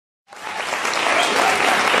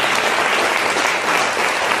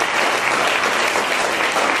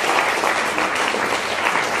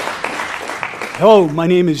Hello, my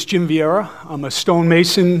name is Jim Vieira. I'm a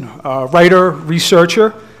stonemason, writer,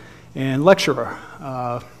 researcher, and lecturer.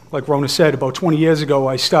 Like Rona said, about 20 years ago,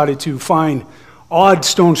 I started to find odd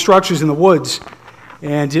stone structures in the woods,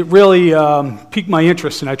 and it really piqued my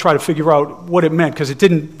interest, and I tried to figure out what it meant, because they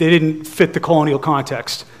didn't fit the colonial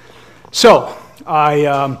context. So,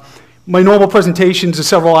 my normal presentations are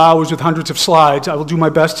several hours with hundreds of slides. I will do my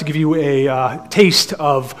best to give you a taste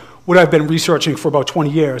of what I've been researching for about 20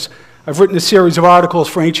 years. I've written a series of articles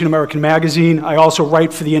for Ancient American Magazine. I also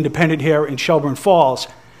write for The Independent here in Shelburne Falls.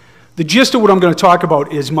 The gist of what I'm going to talk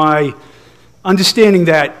about is my understanding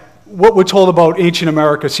that what we're told about ancient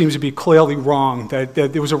America seems to be clearly wrong, that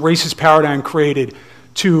there was a racist paradigm created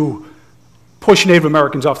to push Native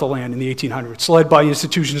Americans off the land in the 1800s, led by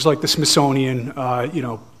institutions like the Smithsonian,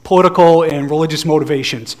 political and religious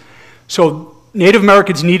motivations. So Native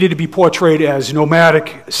Americans needed to be portrayed as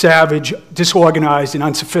nomadic, savage, disorganized, and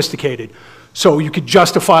unsophisticated, so you could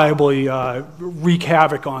justifiably wreak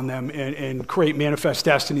havoc on them and create manifest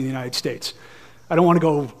destiny in the United States. I don't want to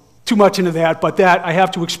go too much into that, but I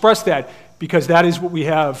have to express that because that is what we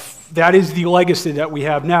have, that is the legacy that we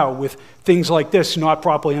have now with things like this not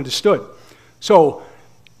properly understood. So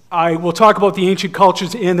I will talk about the ancient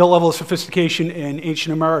cultures and their level of sophistication in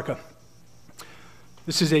ancient America.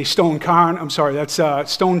 This is a stone cairn, that's a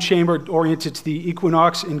stone chamber oriented to the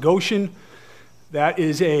equinox in Goshen. That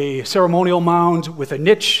is a ceremonial mound with a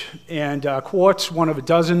niche and quartz, one of a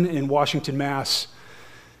dozen in Washington, Mass.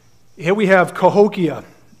 Here we have Cahokia.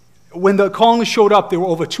 When the colonists showed up, there were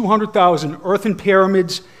over 200,000 earthen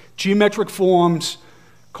pyramids, geometric forms,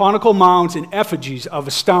 conical mounds, and effigies of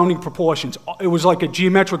astounding proportions. It was like a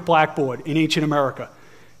geometric blackboard in ancient America.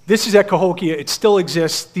 This is at Cahokia. It still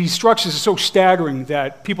exists. These structures are so staggering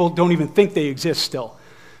that people don't even think they exist still.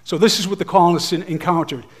 So this is what the colonists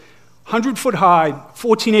encountered. 100-foot high,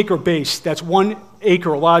 14-acre base. That's 1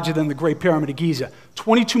 acre larger than the Great Pyramid of Giza.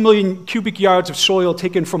 22 million cubic yards of soil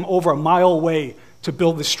taken from over a mile away to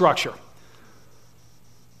build this structure.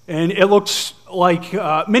 And it looks like,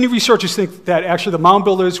 many researchers think that actually the mound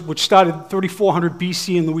builders, which started 3400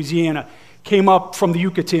 BC in Louisiana, came up from the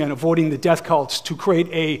Yucatan, avoiding the death cults, to create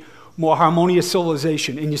a more harmonious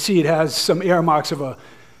civilization. And you see it has some earmarks of a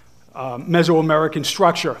Mesoamerican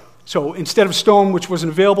structure. So instead of stone, which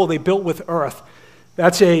wasn't available, they built with earth.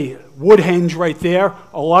 That's a wood henge right there.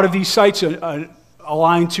 A lot of these sites are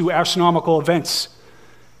aligned to astronomical events.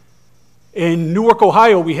 In Newark,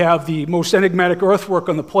 Ohio, we have the most enigmatic earthwork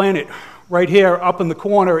on the planet. Right here, up in the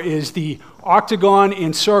corner, is the octagon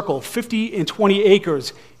and circle, 50 and 20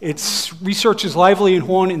 acres. Its researchers Lively and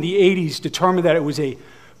Horn in the 80s determined that it was a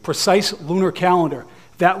precise lunar calendar.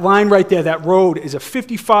 That line right there, that road, is a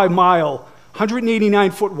 55-mile,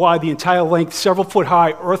 189-foot wide, the entire length, several foot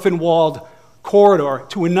high, earthen-walled corridor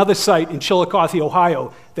to another site in Chillicothe,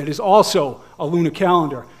 Ohio, that is also a lunar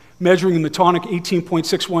calendar, measuring the Metonic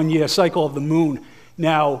 18.61-year cycle of the moon.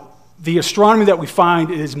 Now, the astronomy that we find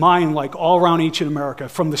is Mayan-like all around ancient America,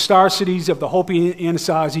 from the star cities of the Hopi and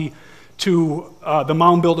Anasazi to the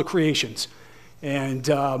mound builder creations. And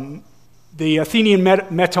the Athenian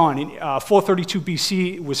Meton in 432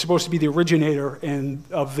 BC was supposed to be the originator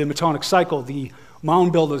of the Metonic cycle. The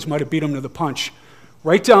mound builders might have beat them to the punch.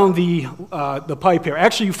 Right down the pipe here.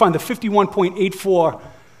 Actually, you find the 51.84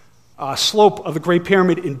 slope of the Great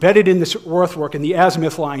Pyramid embedded in this earthwork in the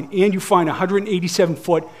azimuth line, and you find a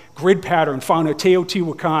 187-foot grid pattern found at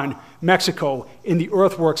Teotihuacan, Mexico, in the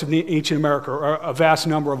earthworks of ancient America, or a vast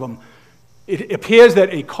number of them. It appears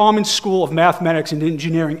that a common school of mathematics and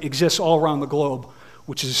engineering exists all around the globe,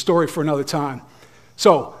 which is a story for another time.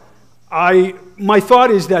 So, my thought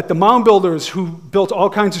is that the mound builders who built all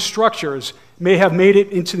kinds of structures may have made it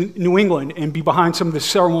into New England and be behind some of the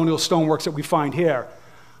ceremonial stoneworks that we find here.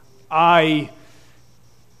 I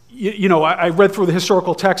read through the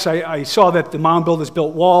historical texts. I saw that the mound builders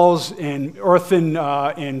built walls and earthen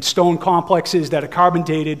and stone complexes that are carbon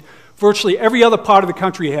dated. Virtually every other part of the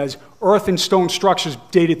country has earth and stone structures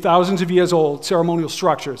dated thousands of years old, ceremonial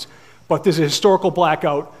structures. But there's a historical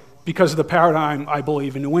blackout because of the paradigm, I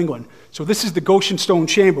believe, in New England. So this is the Goshen Stone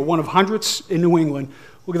Chamber, one of hundreds in New England.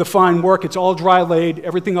 Look at the fine work. It's all dry laid.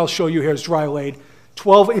 Everything I'll show you here is dry laid.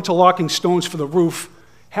 12 interlocking stones for the roof.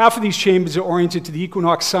 Half of these chambers are oriented to the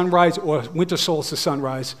equinox sunrise or winter solstice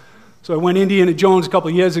sunrise. So I went Indiana Jones a couple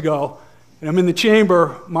of years ago, and I'm in the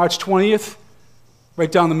chamber March 20th,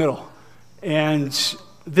 right down the middle. And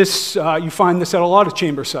this, you find this at a lot of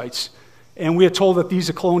chamber sites. And we are told that these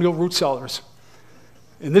are colonial root cellars.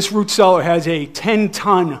 And this root cellar has a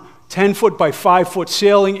 10-ton, 10-foot by 5-foot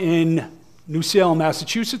ceiling in New Salem,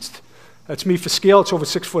 Massachusetts. That's me for scale. It's over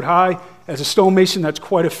 6 foot high. As a stonemason, that's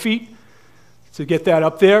quite a feat. to get that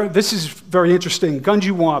up there. This is very interesting.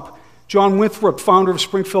 Gunjiwamp. John Winthrop, founder of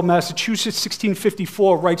Springfield, Massachusetts,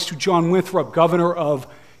 1654, writes to John Winthrop, governor of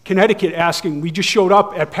Connecticut, asking, we just showed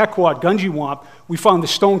up at Pequot, Gunjiwamp. We found the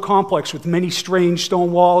stone complex with many strange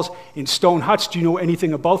stone walls and stone huts. Do you know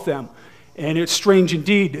anything about them? And it's strange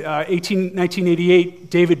indeed. 1988,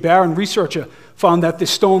 David Barron, researcher, found that the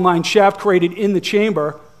stone-lined shaft created in the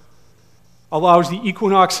chamber allows the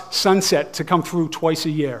equinox sunset to come through twice a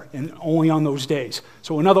year, and only on those days.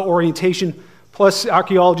 So another orientation. Plus,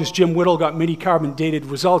 archaeologist Jim Whittle got many carbon-dated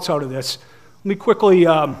results out of this. Let me quickly,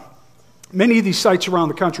 many of these sites around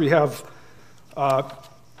the country have,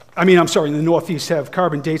 in the Northeast have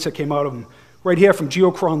carbon dates that came out of them. Right here from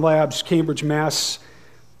Geochron Labs, Cambridge, Mass.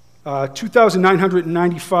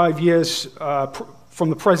 2,995 years from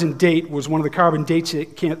the present date was one of the carbon dates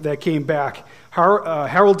that came back.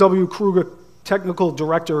 Harold W. Kruger, Technical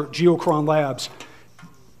Director, Geochron Labs.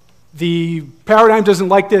 The paradigm doesn't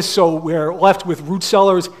like this, so we're left with root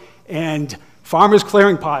cellars and farmers'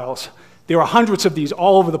 clearing piles. There are hundreds of these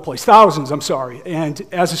all over the place, thousands, I'm sorry. And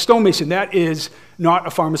as a stonemason, that is not a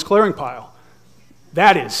farmer's clearing pile.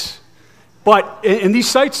 That is. But in these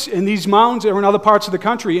sites, in these mounds, are in other parts of the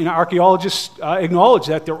country, and archaeologists acknowledge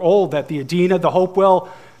that they're old, that the Adena, the Hopewell,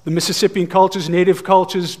 the Mississippian cultures, native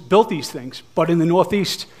cultures built these things. But in the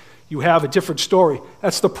Northeast, you have a different story.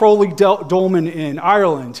 That's the Proley Dolmen in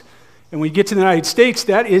Ireland. And when you get to the United States,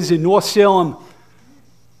 that is in North Salem,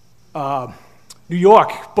 New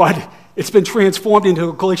York, but it's been transformed into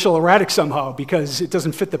a glacial erratic somehow because it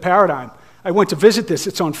doesn't fit the paradigm. I went to visit this.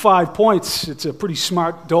 It's on 5 points. It's a pretty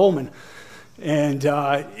smart dolmen. And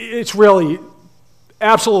it's really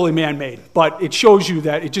absolutely man-made, but it shows you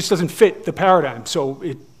that it just doesn't fit the paradigm, so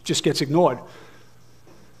it just gets ignored.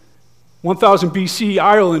 1000 BC,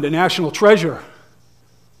 Ireland, a national treasure.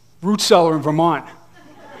 Root cellar in Vermont.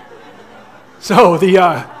 So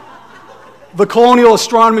the colonial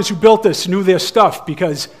astronomers who built this knew their stuff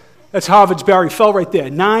because that's Harvard's Barry Fell right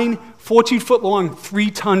there. 9 14-foot-long,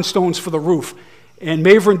 3-ton stones for the roof. And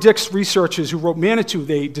Maver and Dix researchers who wrote Manitou,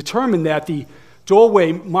 they determined that the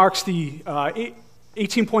doorway marks the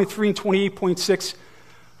 18.3 and 28.6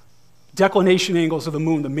 declination angles of the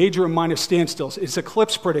moon, the major and minor standstills. It's an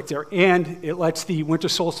eclipse predictor, and it lets the winter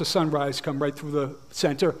solstice sunrise come right through the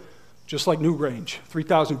center, just like Newgrange,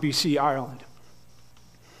 3000 BC, Ireland.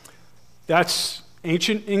 That's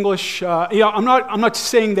ancient English. I'm not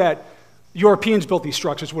saying that Europeans built these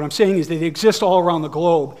structures. What I'm saying is that they exist all around the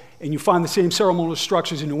globe, and you find the same ceremonial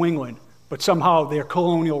structures in New England, but somehow they're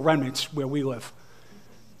colonial remnants where we live.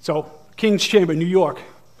 So, King's Chamber, New York,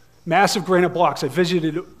 massive granite blocks. I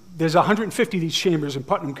visited, there's 150 of these chambers in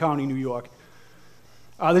Putnam County, New York.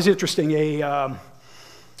 This is interesting.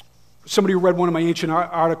 Somebody who read one of my ancient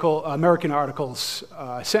American articles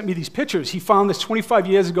sent me these pictures. He found this 25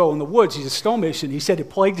 years ago in the woods. He's a stonemason. He said it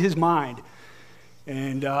plagued his mind.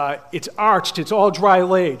 And it's arched. It's all dry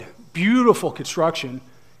laid. Beautiful construction.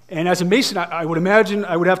 And as a mason, I would imagine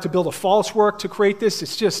I would have to build a false work to create this.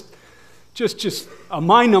 It's just a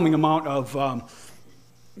mind-numbing amount of,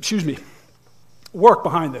 work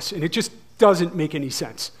behind this. And it just doesn't make any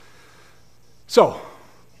sense. So,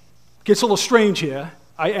 it gets a little strange here.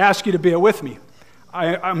 I ask you to bear with me.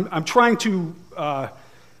 I'm trying to,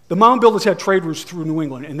 the mound builders had trade routes through New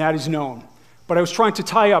England, and that is known. But I was trying to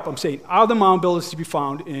tie up, I'm saying, are the mound builders to be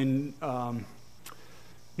found in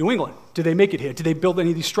New England? Did they make it here? Did they build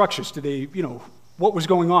any of these structures? Did they, what was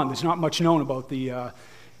going on? There's not much known about the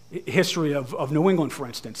history of New England, for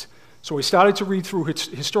instance. So I started to read through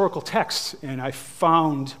historical texts, and I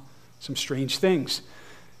found some strange things.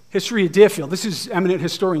 History of Deerfield. This is eminent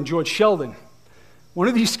historian George Sheldon. One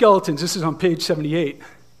of these skeletons, this is on page 78,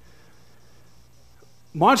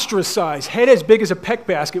 monstrous size, head as big as a peck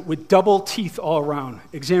basket with double teeth all around,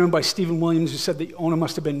 examined by Stephen Williams, who said the owner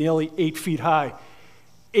must have been nearly 8 feet high.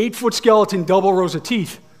 8-foot skeleton, double rows of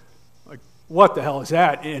teeth. Like, what the hell is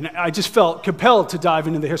that? And I just felt compelled to dive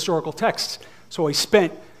into the historical texts. So I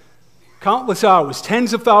spent countless hours,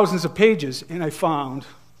 tens of thousands of pages, and I found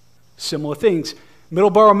similar things.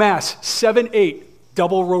 Middleborough, Mass., 7-8,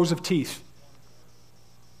 double rows of teeth.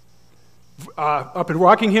 Up in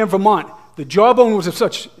Rockingham, Vermont, the jawbone was of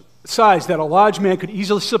such size that a large man could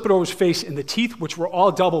easily slip it over his face, and the teeth, which were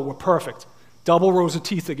all double, were perfect. Double rows of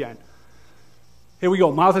teeth again. Here we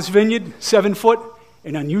go. Martha's Vineyard, 7 foot,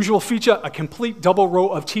 an unusual feature, a complete double row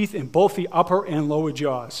of teeth in both the upper and lower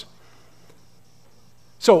jaws.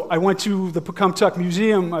 So I went to the Pecumtuck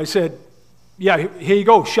Museum. I said, yeah, here you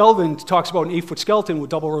go. Sheldon talks about an 8-foot skeleton with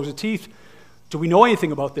double rows of teeth. Do we know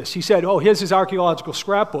anything about this? He said, oh, here's his archaeological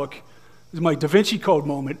scrapbook. This is my Da Vinci Code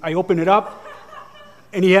moment. I open it up.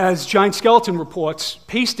 And he has giant skeleton reports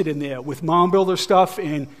pasted in there with mound builder stuff,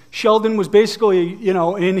 and Sheldon was basically,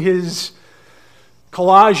 in his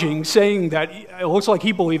collaging saying that it looks like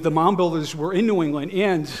he believed the mound builders were in New England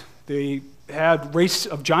and they had race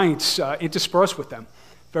of giants interspersed with them.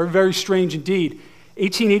 Very, very strange indeed.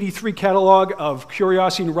 1883 catalog of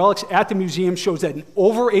curiosity and relics at the museum shows that an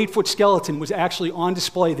over 8-foot skeleton was actually on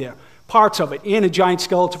display there, parts of it, and a giant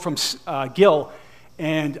skeleton from Gill.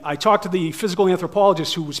 And I talked to the physical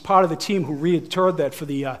anthropologist who was part of the team who reinterred that for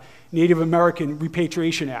the Native American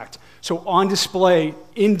Repatriation Act. So on display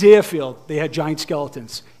in Deerfield, they had giant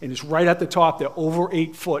skeletons. And it's right at the top, they're over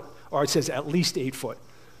 8 foot, or it says at least 8 foot.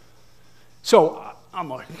 So I'm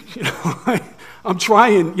like, I'm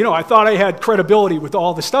trying, I thought I had credibility with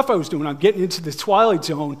all the stuff I was doing. I'm getting into the twilight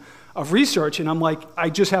zone of research, and I'm like, I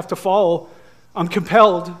just have to follow. I'm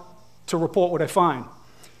compelled to report what I find.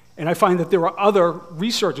 And I find that there are other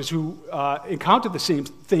researchers who encountered the same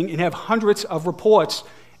thing and have hundreds of reports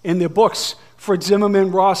in their books. Fred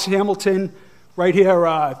Zimmerman, Ross Hamilton, right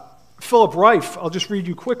here, Philip Reif. I'll just read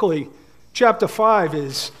you quickly. Chapter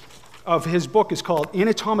 5 of his book is called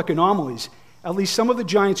Anatomic Anomalies. At least some of the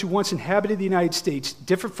giants who once inhabited the United States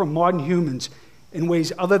differed from modern humans in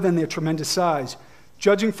ways other than their tremendous size.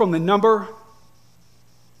 Judging from the number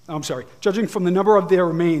of their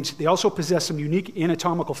remains, they also possess some unique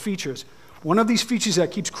anatomical features. One of these features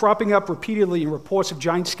that keeps cropping up repeatedly in reports of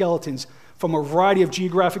giant skeletons from a variety of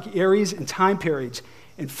geographic areas and time periods.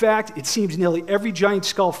 In fact, it seems nearly every giant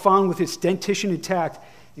skull found with its dentition intact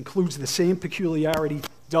includes the same peculiarity,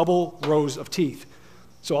 double rows of teeth.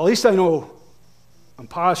 So at least I know I'm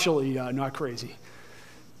partially not crazy.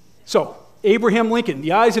 So, Abraham Lincoln,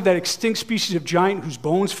 the eyes of that extinct species of giant whose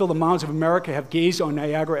bones fill the mounds of America have gazed on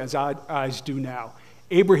Niagara as our eyes do now.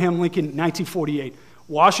 Abraham Lincoln, 1948.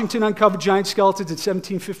 Washington uncovered giant skeletons in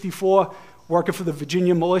 1754, working for the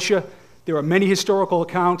Virginia militia. There are many historical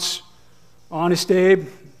accounts. Honest Abe.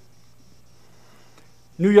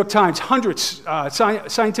 New York Times, hundreds,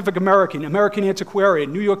 Scientific American, American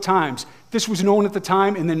Antiquarian, New York Times. This was known at the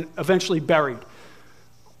time and then eventually buried.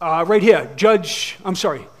 Right here,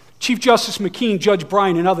 Chief Justice McKean, Judge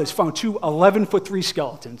Bryan, and others found two 11'3"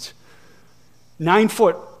 skeletons. 9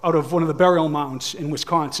 foot out of one of the burial mounds in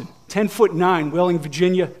Wisconsin. 10'9", Wheeling,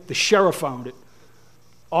 Virginia, the sheriff found it.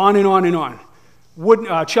 On and on and on.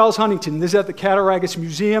 Charles Huntington, this is at the Cattaraugus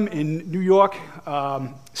Museum in New York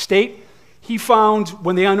State. He found,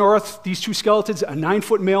 when they unearthed these two skeletons, a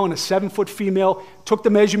 9-foot male and a 7-foot female, took the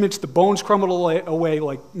measurements, the bones crumbled away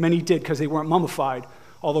like many did because they weren't mummified,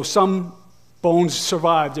 although some bones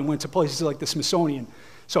survived and went to places like the Smithsonian.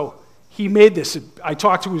 So he made this. I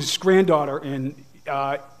talked to his granddaughter, and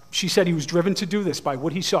she said he was driven to do this by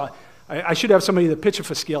what he saw. I should have somebody in the picture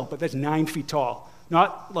for scale, but that's 9 feet tall.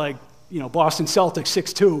 Not like, Boston Celtics,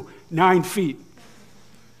 6'2", 9 feet.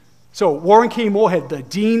 So Warren K. Moorhead, the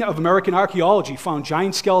Dean of American Archaeology, found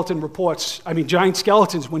giant skeletons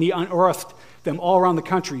when he unearthed them all around the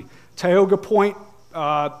country. Tioga Point,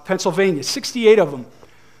 Pennsylvania, 68 of them.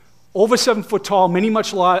 Over 7 foot tall, many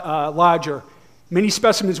much larger. Many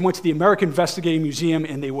specimens went to the American Investigating Museum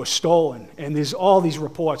and they were stolen. And there's all these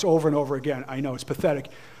reports over and over again. I know, it's pathetic.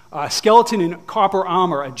 Skeleton in copper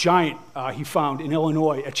armor, a giant he found in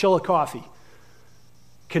Illinois at Chillicothe.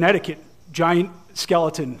 Connecticut, giant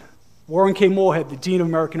skeleton. Warren K. Moorhead, the Dean of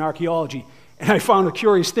American Archaeology. And I found a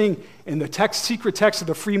curious thing in the secret text of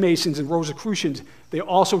the Freemasons and Rosicrucians. They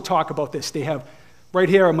also talk about this. They have, right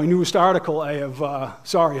here in my newest article, I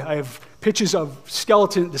have pictures of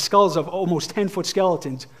the skulls of almost 10-foot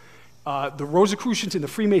skeletons. The Rosicrucians and the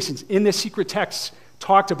Freemasons in their secret texts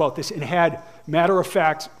talked about this and had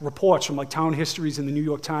matter-of-fact reports from like Town Histories in the New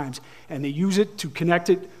York Times, and they use it to connect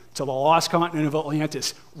it to the lost continent of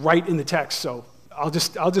Atlantis right in the text. So I'll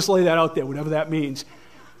just lay that out there, whatever that means.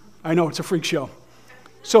 I know it's a freak show.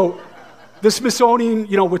 So the Smithsonian,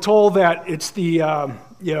 we're told that it's the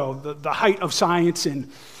height of science, and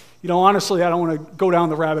honestly, I don't want to go down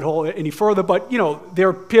the rabbit hole any further, but there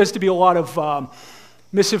appears to be a lot of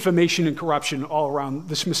misinformation and corruption all around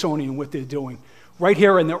the Smithsonian and what they're doing. Right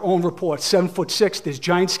here in their own reports, 7'6", there's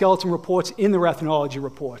giant skeleton reports in their ethnology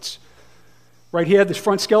reports. Right here, this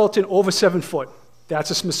front skeleton over 7 foot.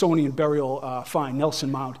 That's a Smithsonian burial find,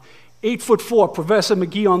 Nelson Mound. 8'4", Professor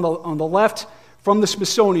McGee on the left from the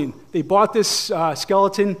Smithsonian. They bought this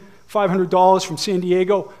skeleton, $500 from San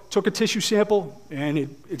Diego, took a tissue sample, and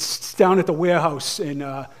it's down at the warehouse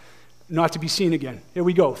and not to be seen again. Here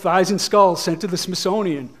we go, thighs and skulls sent to the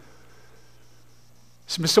Smithsonian.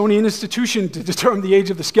 Smithsonian Institution to determine the age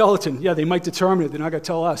of the skeleton. Yeah, they might determine it, they're not going to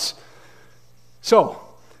tell us. So,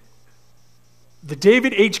 the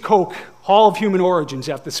David H. Koch Hall of Human Origins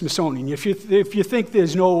at the Smithsonian. If you think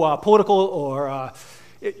there's no political or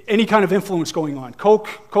any kind of influence going on,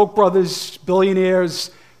 Koch brothers,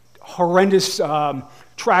 billionaires, horrendous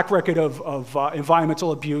track record of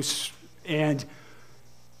environmental abuse, and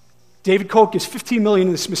David Koch gives $15 million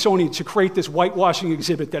in the Smithsonian to create this whitewashing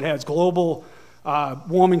exhibit that has global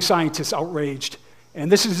warming scientists outraged.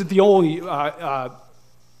 And this isn't the only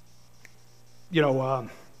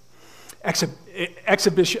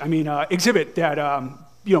exhibit that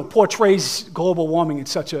portrays global warming in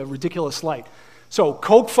such a ridiculous light. So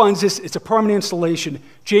Koch funds this. It's a permanent installation.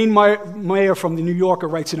 Jane Mayer from the New Yorker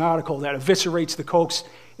writes an article that eviscerates the Kochs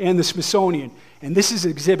and the Smithsonian. And this is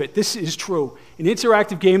an exhibit. This is true. An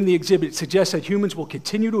interactive game in the exhibit suggests that humans will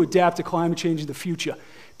continue to adapt to climate change in the future.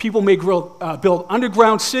 People may build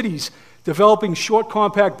underground cities, developing short,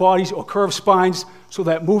 compact bodies or curved spines so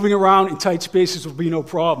that moving around in tight spaces will be no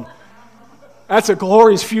problem. That's a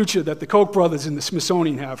glorious future that the Koch brothers and the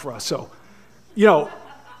Smithsonian have for us. So,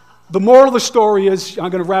 the moral of the story is, I'm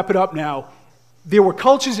going to wrap it up now, there were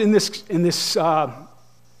cultures in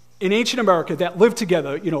ancient America that lived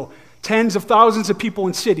together, tens of thousands of people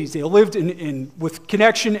in cities. They lived with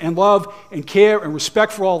connection and love and care and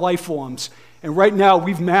respect for all life forms. And right now,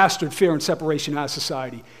 we've mastered fear and separation in our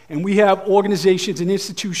society. And we have organizations and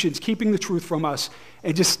institutions keeping the truth from us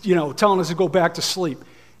and just, telling us to go back to sleep.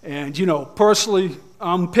 And, personally,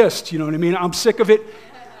 I'm pissed, you know what I mean? I'm sick of it.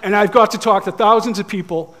 And I've got to talk to thousands of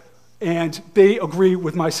people, and they agree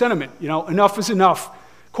with my sentiment. Enough is enough.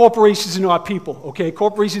 Corporations are not people, okay?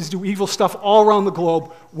 Corporations do evil stuff all around the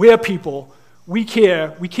globe. We're people. We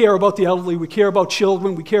care. We care about the elderly. We care about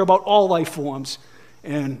children. We care about all life forms.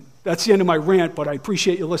 And that's the end of my rant, but I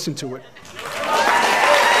appreciate you listening to it.